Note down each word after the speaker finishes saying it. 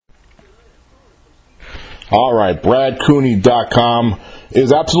All right, BradCooney.com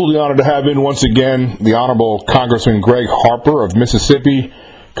is absolutely honored to have in once again the Honorable Congressman Greg Harper of Mississippi.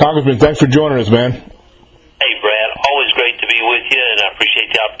 Congressman, thanks for joining us, man. Hey, Brad, always great to be with you, and I appreciate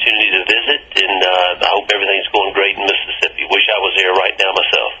the opportunity to visit, and I hope everything's going great in Mississippi. Wish I was there right now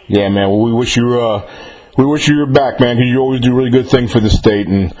myself. Yeah, man, well, we wish you were back, man, because you always do really good things for the state,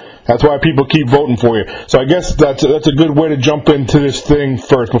 and that's why people keep voting for you. So I guess that's a good way to jump into this thing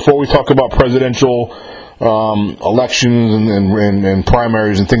first, before we talk about presidential elections and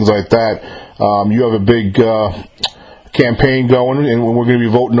primaries and things like that. You have a big campaign going, and we're going to be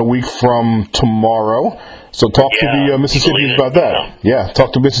voting a week from tomorrow. So talk to the Mississippians about that. Yeah,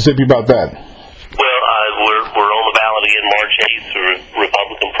 talk to Mississippi about that. Well, we're on the ballot again March 8th for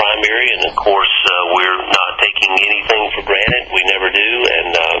Republican primary, and of course we're not taking anything for granted. We never do,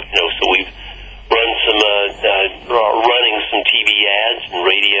 and so we've run running some TV ads and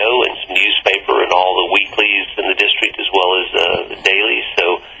radio and some newspaper and all the weeklies in the district as well as the dailies. So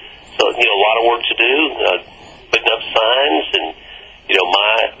a lot of work to do, putting up signs, and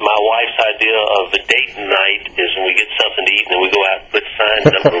my wife's idea of a date night is when we get something to eat and then we go out and put signs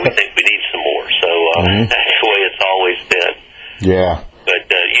up where we think we need some more. So that's the way it's always been. Yeah. But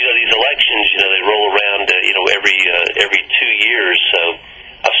these elections, they roll around every 2 years. So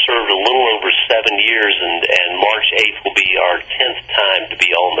I've served a little over 7 years, and March 8th will be our 10th time to be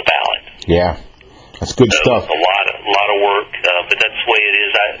on the ballot. Yeah, that's good stuff. A lot of work, but that's the way it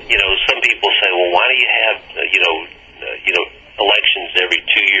is. Some people say, well, why do you have elections every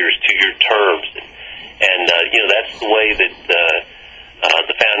 2 years, 2-year terms? And that's the way that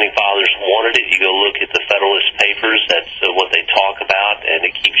the founding fathers wanted it. You go look at the Federalist Papers. That's what they talk about, and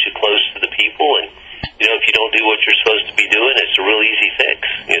it keeps you close to the people. And if you don't do what you're supposed to be doing, it's a real easy fix,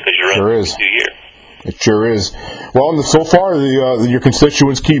 because you're up for 2 years. It sure is. Well, so far, your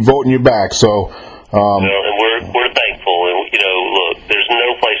constituents keep voting you back. So, and we're thankful. And look, there's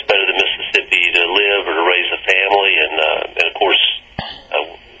no place better than Mississippi to live or to raise a family, and of course,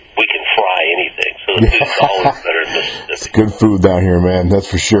 we can fry anything. So the food's always better in Mississippi. It's good food down here, man. That's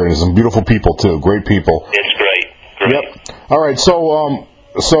for sure. And some beautiful people too. Great people. It's great. Yep. All right. So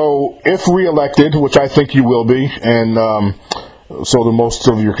if reelected, which I think you will be, and so the most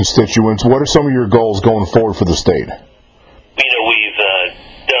of your constituents, what are some of your goals going forward for the state? We've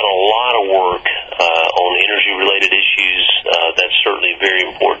done a lot of work on energy-related issues. That's certainly very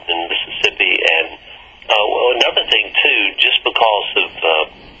important in Mississippi. And another thing, too, just because of,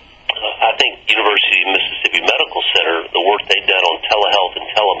 I think, University of Mississippi Medical Center, the work they've done on telehealth and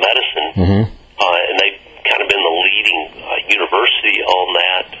telemedicine, and they've kind of been the leading university on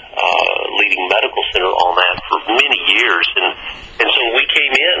that, leading medical center on that for many years. And so we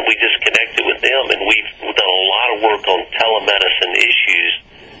came in, we just connected with them, and we've done a lot of work on telemedicine issues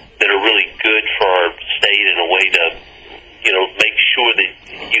that are really good for our state in a way to, make sure that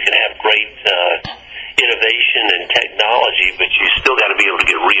you can have great innovation and technology, but you still got to be able to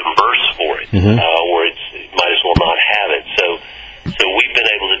get reimbursed for it, or you might as well not have it. So we've been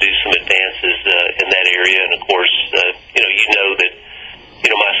able to do some advances in that area, and of course, that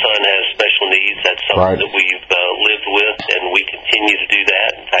my son has special needs. That's something that we've lived with, and we continue to do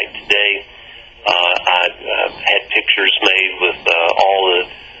that. In fact, today I've had pictures made with all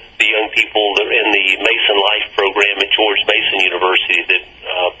the young people that are in the Mason Life program at George Mason University that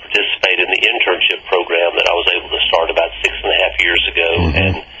participate in the internship program that I was able to start about 6.5 years ago,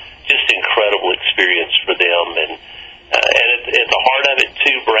 and just incredible experience for them. And at the heart of it,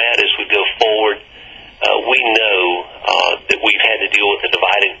 too, Brad, as we go forward, we know that we've had to deal with a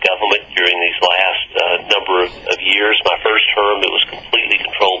divided government during these last number of years. My first term, it was completely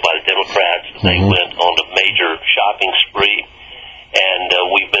controlled by the Democrats. They went on a major shopping spree, and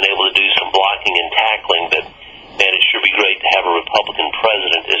we've been able to do some blocking and tackling, but, man, it sure be great to have a Republican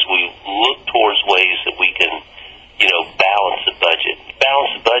president as we look towards ways that we can, balance the budget.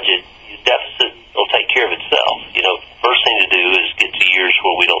 Balance the budget, the deficit will take care of itself. First thing to do is get to years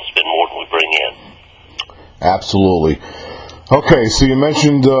where we don't spend more than we bring in. Absolutely. Okay, so you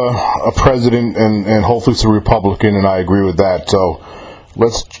mentioned a president and hopefully it's a Republican, and I agree with that. So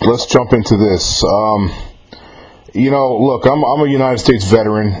let's jump into this. Look, I'm a United States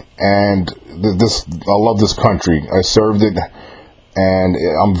veteran, and I love this country. I served it, and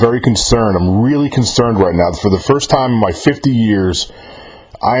I'm very concerned. I'm really concerned right now. For the first time in my 50 years,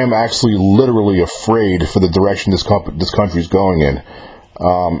 I am actually literally afraid for the direction this country is going in, and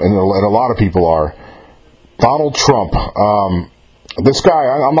a lot of people are. Donald Trump, this guy,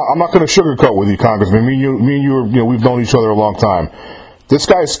 I'm not going to sugarcoat with you, Congressman. Me and you, we've known each other a long time. This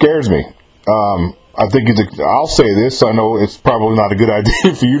guy scares me. I think I'll say this. I know it's probably not a good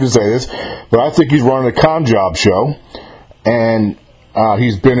idea for you to say this, but I think he's running a con job show, and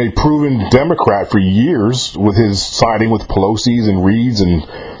he's been a proven Democrat for years with his siding with Pelosi's and Reid's and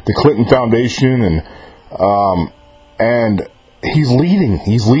the Clinton Foundation, and he's leading.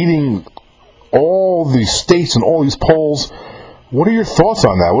 He's leading all these states and all these polls. What are your thoughts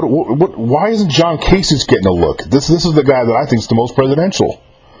on that? Why isn't John Kasich getting a look? This is the guy that I think is the most presidential.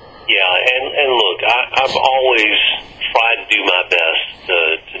 Yeah, and look, I've always tried to do my best to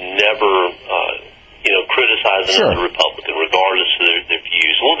never, criticize another Republican, regardless of their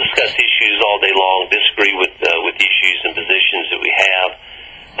views. We'll discuss issues all day long, disagree with issues and positions that we have.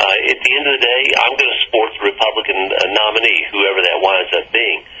 At the end of the day, I'm going to support the Republican nominee, whoever that winds up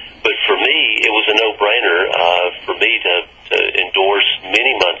being. But for me, it was a no-brainer for me to endorse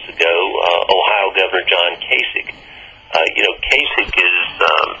many months ago Ohio Governor John Kasich. Kasich is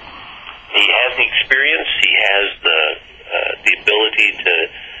he has the experience, he has the ability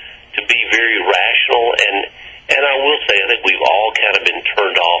to be very rational, and I will say I think we've all kind of been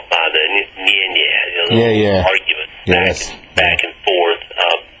turned off by the argument back and forth.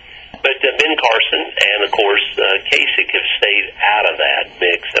 But Ben Carson and of course Kasich have stayed out of that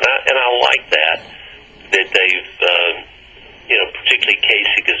mix, and I like that they've particularly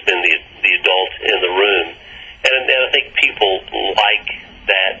Kasich has been the adult in the room, and I think people like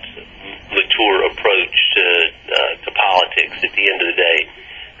that mature approach to politics at the end of the day,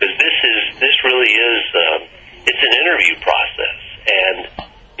 because this really is it's an interview process, and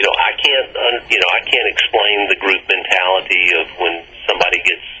I can't explain the group mentality of when somebody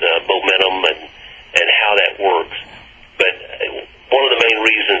gets momentum and how that works. But one of the main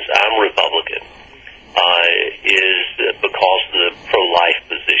reasons I'm Republican is because of the pro-life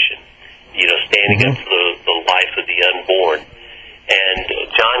position, standing up for the life of the unborn. And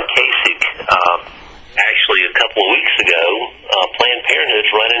John Kasich, actually a couple of weeks ago, Planned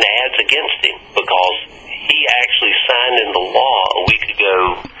Parenthood's running ads against him because he actually signed into law a week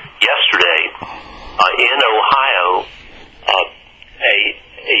ago yesterday in Ohio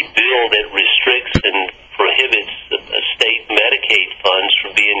a bill that restricts and prohibits state Medicaid funds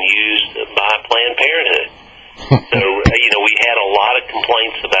from being used by Planned Parenthood. So, we had a lot of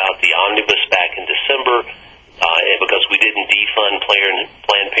complaints about the omnibus back in December, and because we didn't defund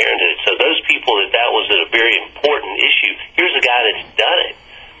Planned Parenthood. So those people that was a very important issue. Here's a guy that's done it.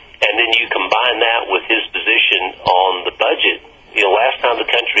 And then you combine that with his position on the budget. Last time the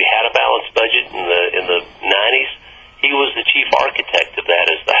country had a balanced budget in the 90s, he was the chief architect of that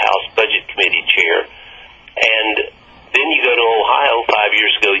as the House Budget Committee chair. And then you go to Ohio 5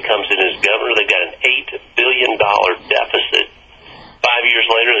 years ago, he comes in as governor. They've got an $8 billion deficit. 5 years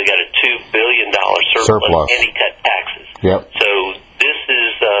later, they got a $2 billion surplus, and he cut taxes. Yep. So this is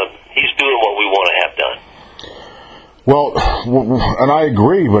he's doing what we want to have done. Well, and I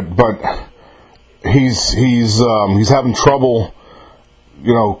agree, but he's having trouble,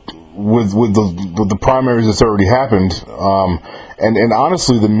 with the primaries that's already happened, and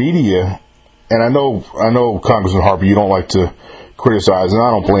honestly, the media. And I know, Congressman Harper, you don't like to criticize, and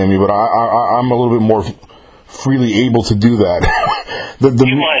I don't blame you, but I'm a little bit more freely able to do that. You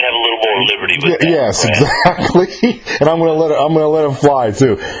might have a little more liberty with that. Yes, exactly. And I'm gonna let it fly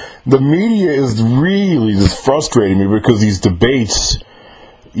too. The media is really just frustrating me because these debates.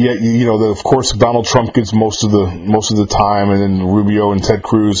 Yeah, of course Donald Trump gets most of the time, and then Rubio and Ted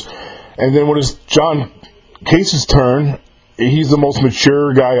Cruz, and then when it's John Kasich's turn. He's the most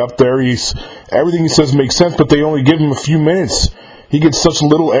mature guy up there. Everything he says makes sense, but they only give him a few minutes. He gets such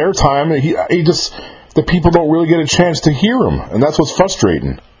little airtime, and the people don't really get a chance to hear him, and that's what's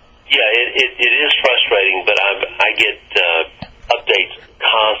frustrating. Yeah, it is frustrating, but I get updates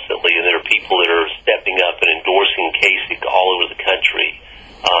constantly, and there are people that are stepping up and endorsing Kasich all over the country.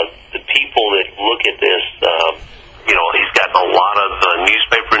 The people that look at this, he's gotten a lot of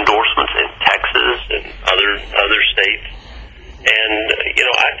newspaper endorsements in Texas and other states. And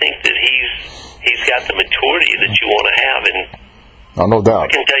I think that he's got the maturity that you want to have, and no doubt.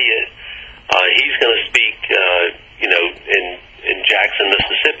 I can tell you, he's going to speak, in Jackson,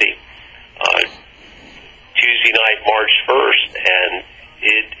 Mississippi, Tuesday night, March 1st, and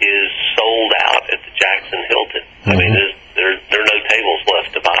it is sold out at the Jackson Hilton. I mean, there are no tables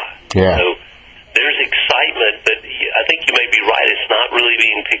left to buy. Yeah. So there's excitement, but I think you may be right. It's not really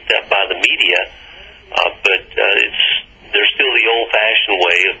being picked up by the media, but there's still the old-fashioned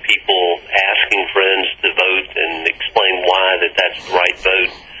way of people asking friends to vote and explain why that's the right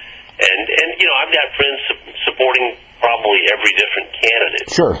vote. And I've got friends supporting probably every different candidate.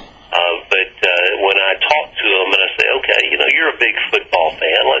 Sure. But when I talk to them and I say, okay, you're a big football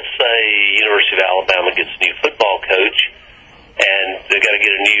fan. Let's say University of Alabama gets a new football coach, and they got to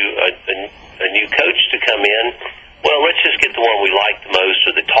get a new coach to come in. Well, let's just get the one we like the most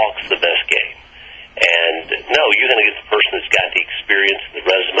or that talks the best game. And no, you're going to get the person that's got the experience and the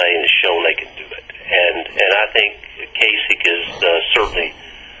resume and has shown they can do it. And I think Kasich is certainly,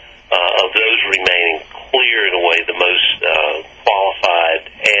 of those remaining, clear in a way the most qualified.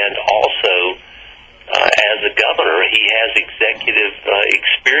 And also, as a governor, he has executive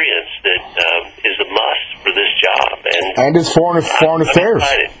experience that is a must for this job. And his foreign affairs.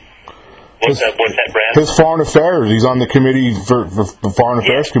 What's that, Brad? His foreign affairs. He's on the committee for the foreign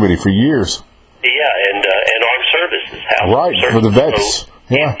affairs committee for years. Yeah, and armed services. Right, for the vets.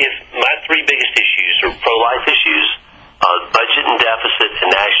 So if my three biggest issues are pro-life issues, budget and deficit, and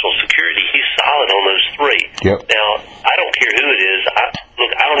national security, he's solid on those three. Yep. Now, I don't care who it is.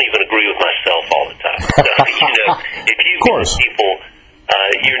 I don't even agree with myself all the time. So, if you get people,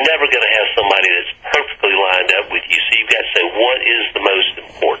 you're never going to have somebody that's perfectly lined up with you. So you've got to say, what is the most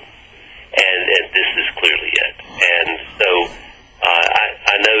important? And this is clearly it. And so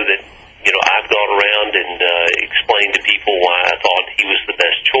I know that I've gone around and explained to people why I thought he was the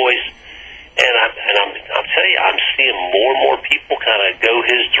best choice. And I'll tell you, I'm seeing more and more people kind of go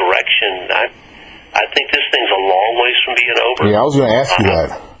his direction. I think this thing's a long ways from being over. Yeah, I was going to ask you that.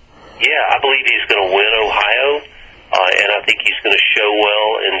 Yeah, I believe he's going to win Ohio, and I think he's going to show well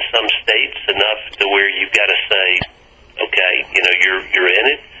in some states enough to where you've got to say, okay, you're in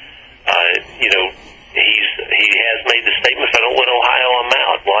it. He has made the statement, if I don't win Ohio, I'm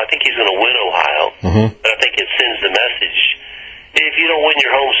out. Well, I think he's going to win Ohio, but I think it sends the message, if you don't win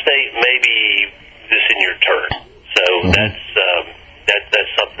your home state, maybe this isn't your turn. So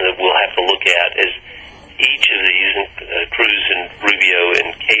that's something that we'll have to look at as each of these, Cruz and Rubio and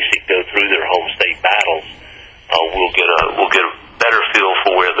Kasich, go through their home state battles. We'll get a better feel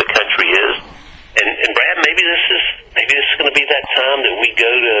for where the country is. And Brad, maybe this is going to be that time that we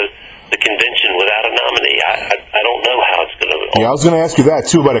go to the convention without a nominee. I don't know how it's going to. Yeah, I was going to ask you that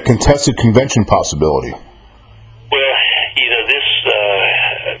too about a contested convention possibility. Well, this.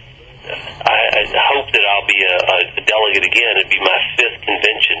 I hope that I'll be a delegate again. It'd be my 5th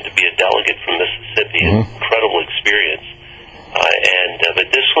convention to be a delegate from Mississippi. Incredible experience, but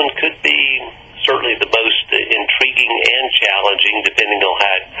this one could be certainly the most intriguing and challenging, depending on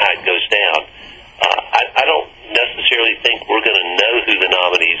how it goes down. I don't necessarily think we're going to know who the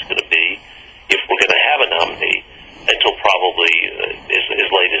nominee is going to be, if we're going to have a nominee, until probably as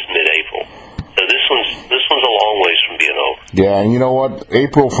late as mid-April. So this one's a long ways from being over. Yeah, and you know what?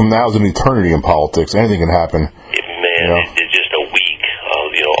 April from now is an eternity in politics. Anything can happen. It's just a week.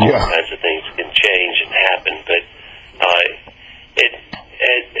 All kinds of things can change and happen. But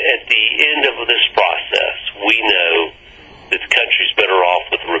at the end of this process, we know that the country's better off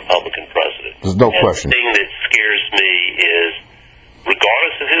with a Republican president. There's no question. The thing that scares me is,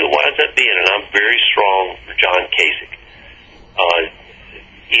 regardless of who it winds up being, and I'm very strong for John Kasich,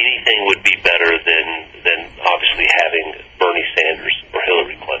 anything would be better than obviously having Bernie Sanders or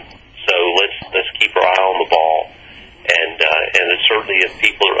Hillary Clinton. So let's keep our eye on the ball, and certainly if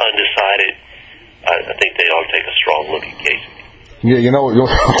people are undecided, I think they ought to take a strong look at Kasich. Yeah,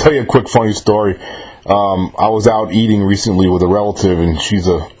 I'll tell you a quick funny story. I was out eating recently with a relative, and she's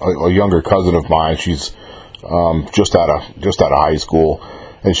a younger cousin of mine. She's just out of high school,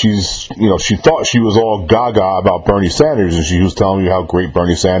 and she thought she was all gaga about Bernie Sanders, and she was telling me how great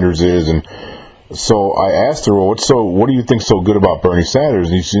Bernie Sanders is. And so I asked her, well, what do you think so good about Bernie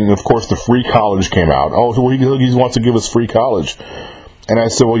Sanders? And of course the free college came out. Oh, well, he wants to give us free college. And I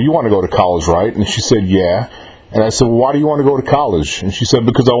said, well, you want to go to college, right? And she said, yeah. And I said, well, why do you want to go to college? And she said,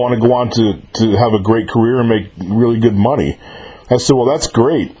 because I want to go on to have a great career and make really good money. I said, well, that's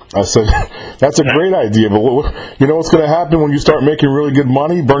great. I said, that's a great idea, but you know what's going to happen when you start making really good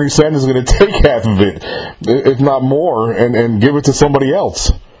money? Bernie Sanders is going to take half of it, if not more, and give it to somebody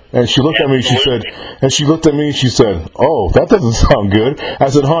else. And she looked at me, and she said, oh, that doesn't sound good. I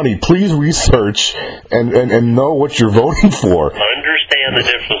said, honey, please research and know what you're voting for. Understand the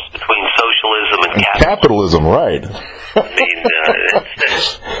difference between socialism and capitalism, right. I mean,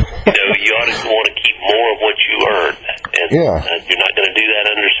 you ought to want to keep more of what you earn. And you're not going to do that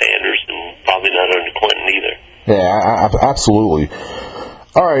under Sanders, and probably not under Clinton either. Yeah, absolutely.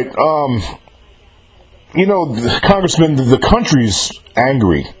 All right. Congressman, the country's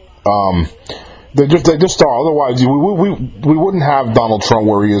angry. They just are. Otherwise, we wouldn't have Donald Trump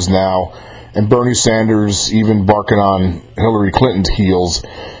where he is now, and Bernie Sanders even barking on Hillary Clinton's heels.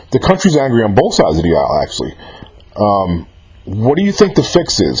 The country's angry on both sides of the aisle, actually. What do you think the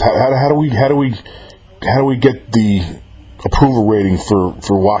fix is? How do we get the approval rating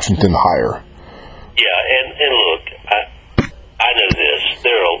for Washington higher? Yeah, and look, I know this.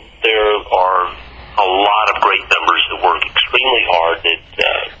 There are a lot of great members that work extremely hard and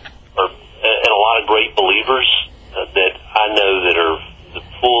a lot of great believers that I know that are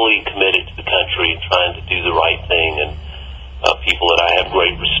fully committed to the country and trying to do the right thing, and people that I have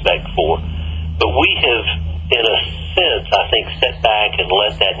great respect for. But we have, in a sense, I think, set back and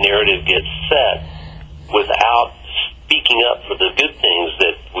let that narrative get set without speaking up for the good things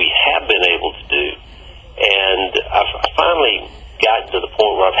that we have been able to do. And I finally gotten to the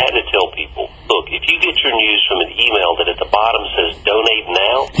point where I've had to tell people, look, if you get your news from an email that at the bottom says donate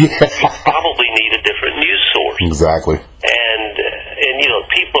now, you probably need a different news source. Exactly. And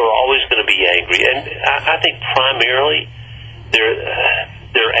people are always going to be angry. And I think primarily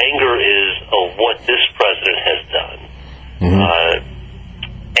their anger is of what this president has done.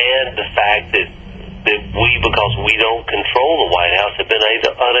 And the fact that we, because we don't control the White House, have been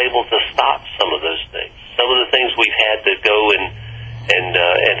unable to stop some of those things. Some of the things we've had to go and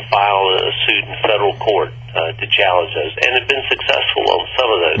file a suit in federal court to challenge those, and have been successful on some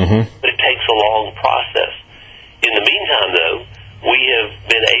of those. But it takes a long process. In the meantime, though, we have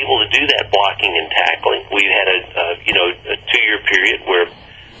been able to do that blocking and tackling. We've had a 2-year period where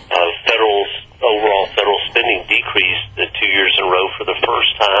overall federal spending decreased 2 years in a row for the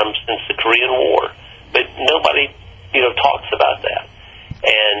first time since the Korean War. But nobody, talks about that.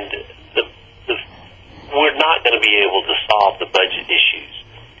 And we're not going to be able to solve the budget issues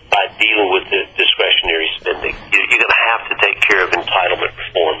by dealing with the discretionary spending. You're going to have to take care of entitlement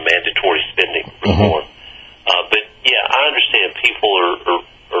reform, mandatory spending reform. But yeah, I understand people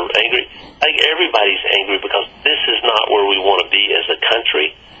are angry. I think everybody's angry because this is not where we want to be as a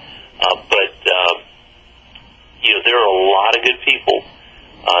country. But there are a lot of good people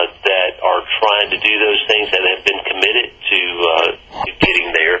that are trying to do those things and have been committed to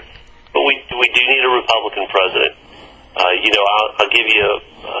getting there. But we do need a Republican president. I'll give you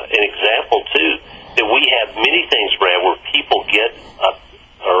an example too. That we have many things, Brad, where people get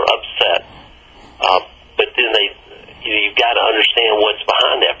upset, but then you've got to understand what's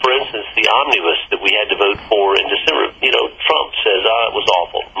behind that. For instance, the omnibus that we had to vote for in December. Trump says, it was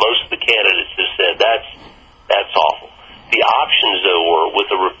awful. Most of the candidates have said that's awful. The options, though, were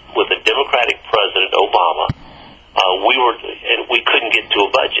with a Democratic president, Obama. We couldn't get to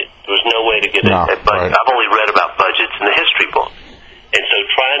a budget. There was no way to get a budget. Right. I've only read about budgets in the history book. And so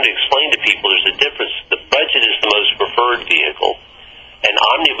trying to explain to people there's a difference. The budget is the most preferred vehicle. An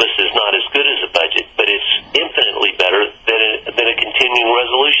omnibus is not as good as a budget, but it's infinitely better than a continuing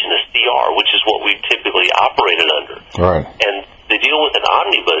resolution, SDR, which is what we've typically operated under. Right. And the deal with an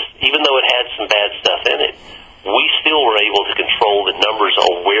omnibus, even though it had some bad stuff in it, we still were able to control the numbers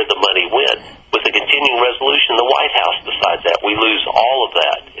on where the money went. With a continuing resolution, the White House decides that. We lose all of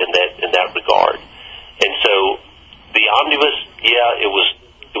that in that regard. And so the omnibus, it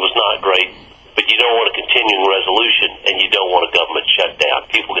was not great, but you don't want a continuing resolution and you don't want a government shutdown.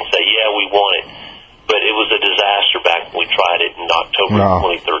 People can say, we want it, but it was a disaster back when we tried it in October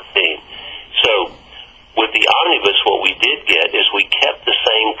 2013. So with the omnibus, what we did get is we kept the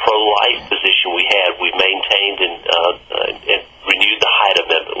same pro-life position we had. We maintained and renewed the Hyde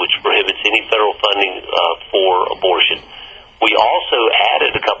Amendment, which prohibits any federal funding for abortion. We also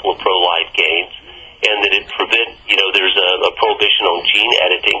added a couple of pro-life gains, and that it there's a prohibition on gene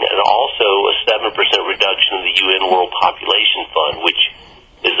editing, and also a 7% reduction in the UN World Population Fund, which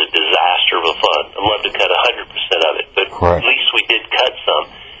is a disaster of a fund. I'd love to cut 100% of it, but at least we did cut some.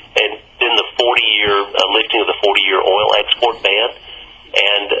 And then the 40-year lifting of the 40-year oil export ban,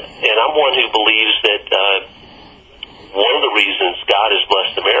 and I'm one who believes that one of the reasons God has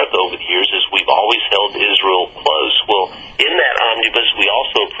blessed America over the years is we've always held Israel close. Well, in that omnibus, we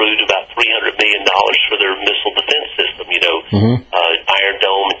also approved about $300 million for their missile defense system. Iron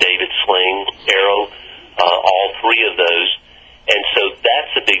Dome, David Sling, Arrow, all three of those. And so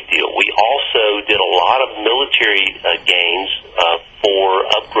that's a big deal. We also did a lot of military gains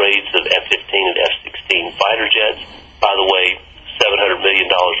for upgrades of F-15 and F-16 fighter jets. By the way, $700 million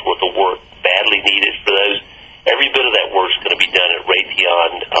worth of work badly needed for those. Every bit of that work is going to be done at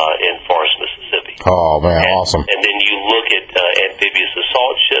Raytheon in Forest, Mississippi. Oh, man, awesome. And then you look at amphibious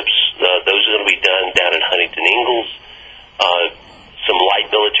assault ships. Those are going to be done down at Huntington Ingalls. Some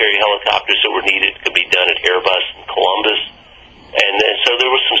light military helicopters that were needed could be done at Airbus in Columbus. And so there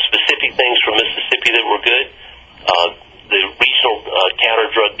were some specific things from Mississippi that were good. The Regional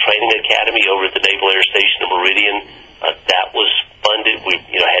Counter-Drug Training Academy over at the Naval Air Station in Meridian, that was funded. We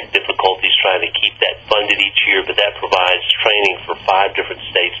had difficulties trying to keep that funded each year, but that provides training for 5 different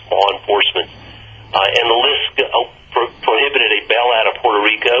states' law enforcement. And the list prohibited a bailout of Puerto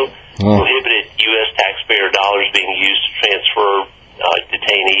Rico, prohibited U.S. taxpayer dollars being used to transfer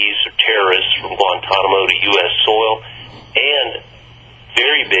detainees or terrorists from Guantanamo to U.S. soil, and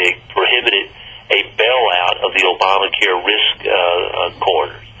very big, prohibited a bailout of the Obamacare risk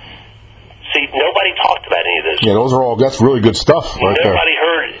corridors. See, nobody talked about any of those. Yeah, that's really good stuff right there. Nobody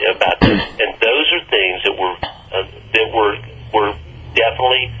heard about this, and those are things that were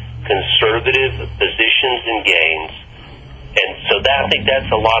definitely conservative positions and gains. And so I think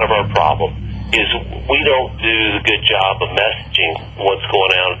that's a lot of our problem, is we don't do a good job of messaging what's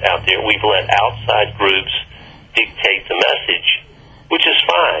going on out there. We've let outside groups dictate the message, which is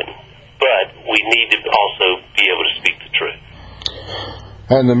fine, but we need to also be able to speak the truth.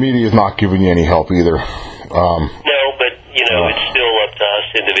 And the media is not giving you any help either. No, but, it's still up to us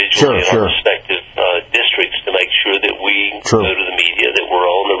individually in our respective districts to make sure that we go to the media, that we're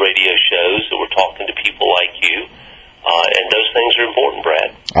on the radio shows, that we're talking to people like you. And those things are important,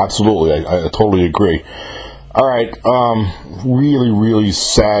 Brad. Absolutely. I totally agree. All right. Really, really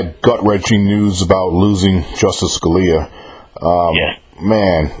sad, gut-wrenching news about losing Justice Scalia.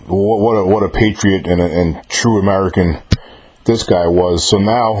 Man, what a patriot and true American this guy was. So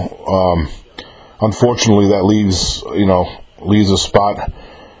now, unfortunately, that leaves a spot.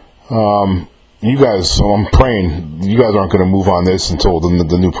 You guys, so I'm praying you guys aren't going to move on this until the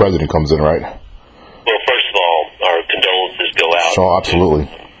new president comes in, right? Well, first of all, our condolences go out. Oh, absolutely.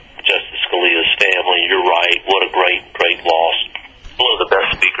 To Justice Scalia's family. You're right. What a great loss. One of the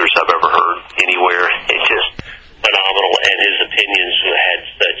best speakers I've ever heard anywhere. It's just phenomenal, and his opinions had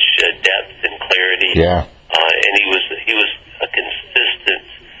such depth and clarity. Yeah. And he was a consistent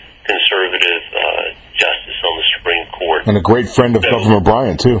conservative justice on the Supreme Court, and a great friend of Governor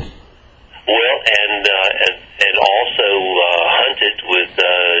Bryant too. Well, and also hunted with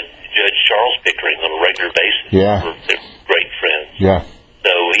Judge Charles Pickering on a regular basis. Yeah. They're great friends. Yeah.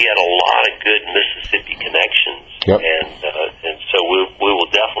 So he had a lot of good Mississippi connections. Yep. And so we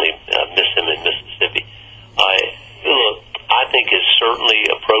will definitely miss him in Mississippi. I think it's certainly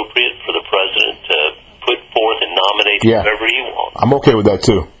appropriate for the president to put forth and nominate whoever he wants. I'm okay with that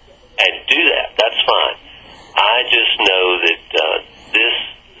too. And do that. That's fine. I just know that this,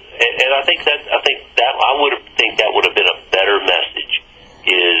 and I think that I would think that would have been a better message.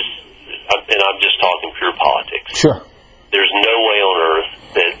 And I'm just talking pure politics. Sure. There's no way on earth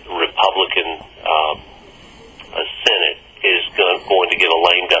that the Republican Senate is going to give a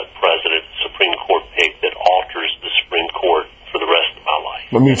lame duck president a Supreme Court pick that alters the Supreme Court for the rest of my life.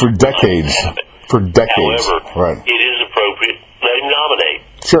 I mean, for decades. For decades. However, right. It is appropriate. Let him nominate.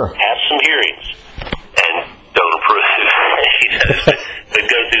 Sure. Have some hearings. And don't approve. But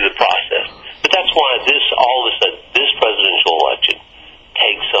go through the process. But that's why all of a sudden, this presidential election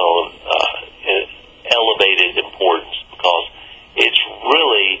takes on elevated importance, because it's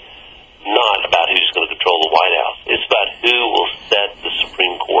really not about who's going to control the White House. It's about who will set the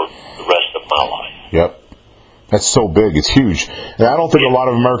Supreme Court the rest of my life. Yep. That's so big. It's huge. And I don't think a lot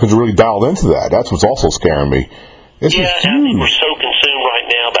of Americans are really dialed into that. That's what's also scaring me. It's huge. I mean, we're so consumed right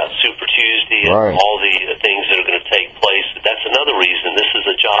now about Super Tuesday and all the things that are going to take place. That's another reason. This is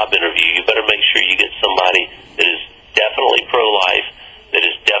a job interview. You better make sure you get somebody that is definitely pro-life, that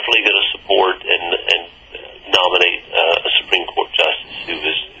is definitely going to support and nominate a Supreme Court justice who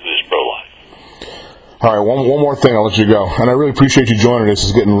is pro-life. All right, one more thing. I'll let you go. And I really appreciate you joining us.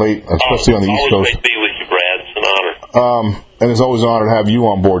 It's getting late, especially on the East Coast. Always great to be with you, Brad. It's an honor. And it's always an honor to have you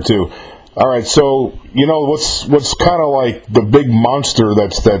on board too. All right, so what's kind of like the big monster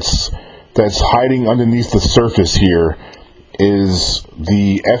that's hiding underneath the surface here is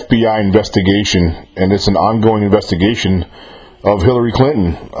the FBI investigation, and it's an ongoing investigation of Hillary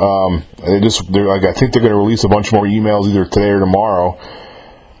Clinton. I think they're going to release a bunch more emails either today or tomorrow.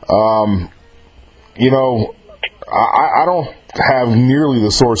 I don't have nearly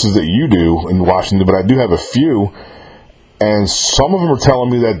the sources that you do in Washington, but I do have a few, and some of them are telling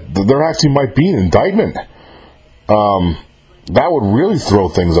me that there actually might be an indictment. That would really throw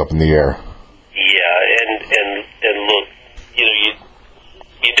things up in the air. Yeah, and look,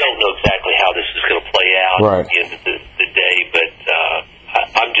 you don't know exactly how this is going to play out at the end of the day, but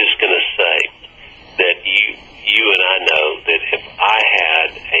I'm just going to say that you and I know that if I had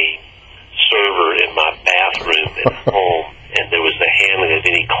a server in my bathroom at home and there was the handling of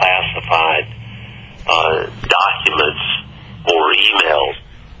any classified documents or emails,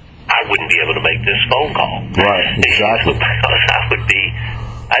 I wouldn't be able to make this phone call. Right, exactly. Because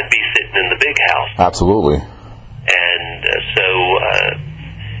I'd be sitting in the big house. Absolutely. And so,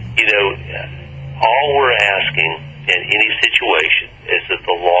 situation is that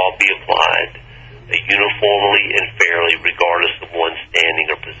the law be applied uniformly and fairly, regardless of one's standing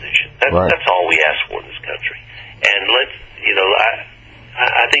or position. That's all we ask for in this country. And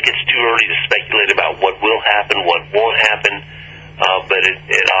I think it's too early to speculate about what will happen, what won't happen, but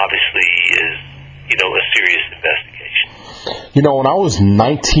it obviously is, a serious investigation. When I was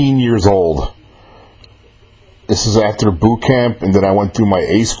 19 years old, this is after boot camp, and then I went through my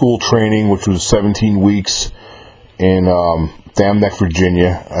A school training, which was 17 weeks in Dam Neck,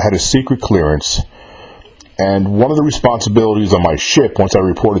 Virginia. I had a secret clearance. And one of the responsibilities on my ship, once I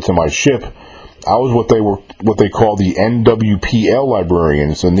reported to my ship, I was what they call the NWPL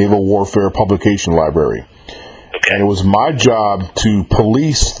librarian. It's a Naval Warfare Publication Library. Okay. And it was my job to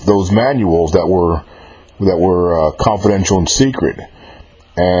police those manuals that were confidential and secret.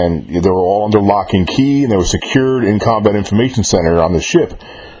 And they were all under lock and key, and they were secured in Combat Information Center on the ship.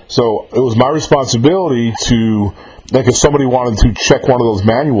 So it was my responsibility to, if somebody wanted to check one of those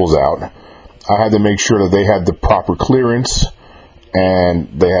manuals out, I had to make sure that they had the proper clearance,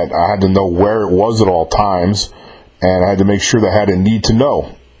 and I had to know where it was at all times, and I had to make sure they had a need to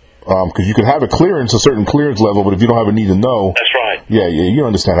know. Because you can have a certain clearance level, but if you don't have a need to know... That's right. Yeah, you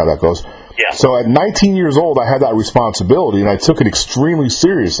understand how that goes. Yeah. So at 19 years old, I had that responsibility, and I took it extremely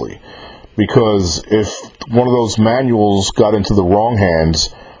seriously. Because if one of those manuals got into the wrong hands,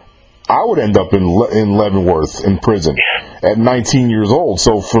 I would end up in Leavenworth in prison at 19 years old.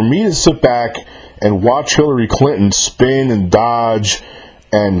 So for me to sit back and watch Hillary Clinton spin and dodge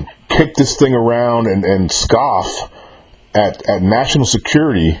and kick this thing around and scoff at national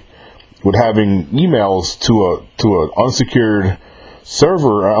security with having emails to an unsecured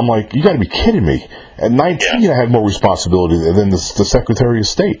server, I'm like, you got to be kidding me. At 19, I had more responsibility than the Secretary of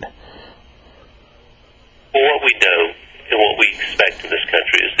State. Well, what we know and what we expect in this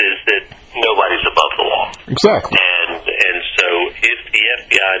country is that nobody's above the law. Exactly. And so if the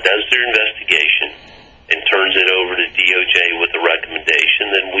FBI does their investigation and turns it over to DOJ with a recommendation,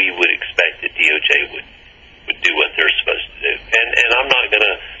 then we would expect that DOJ would do what they're supposed to do. And I'm not going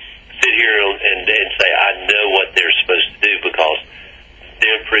to sit here and say I know what they're supposed to do, because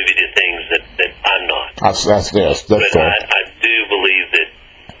they're privy to things that I'm not. That's but fair. I do believe that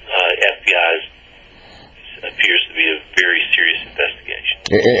FBI appears to be a very serious investigation.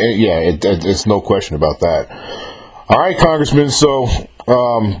 It's no question about that. All right, Congressman, so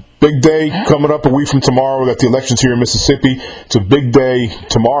big day coming up a week from tomorrow. We got the elections here in Mississippi. It's a big day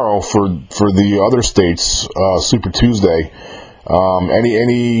tomorrow for the other states, Super Tuesday.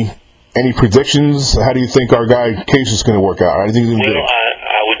 Any predictions? How do you think our guy Kasich is going to work out? How do you think he's going to do it?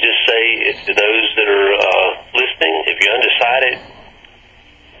 I would just say, to those that are listening, if you're undecided,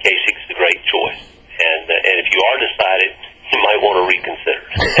 Kasich's the great choice. And if you are decided, you might want to reconsider.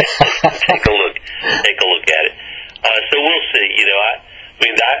 Take a look at it. So we'll see.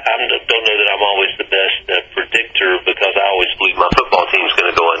 I don't know that I'm always the best predictor, because I always believe my football team's going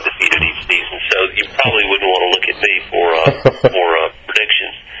to go undefeated each season. So you probably wouldn't want to look at me for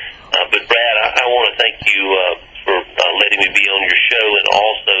predictions. But Brad, I want to thank you for letting me be on your show, and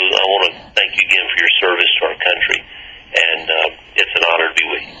also I want to thank you again for your service to our country. And it's an honor to be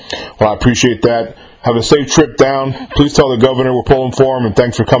with you. Well, I appreciate that. Have a safe trip down. Please tell the governor we're pulling for him, and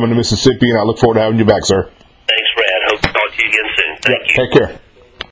thanks for coming to Mississippi, and I look forward to having you back, sir. Thanks, Brad. Hope to talk to you again soon. Thank you. Take care.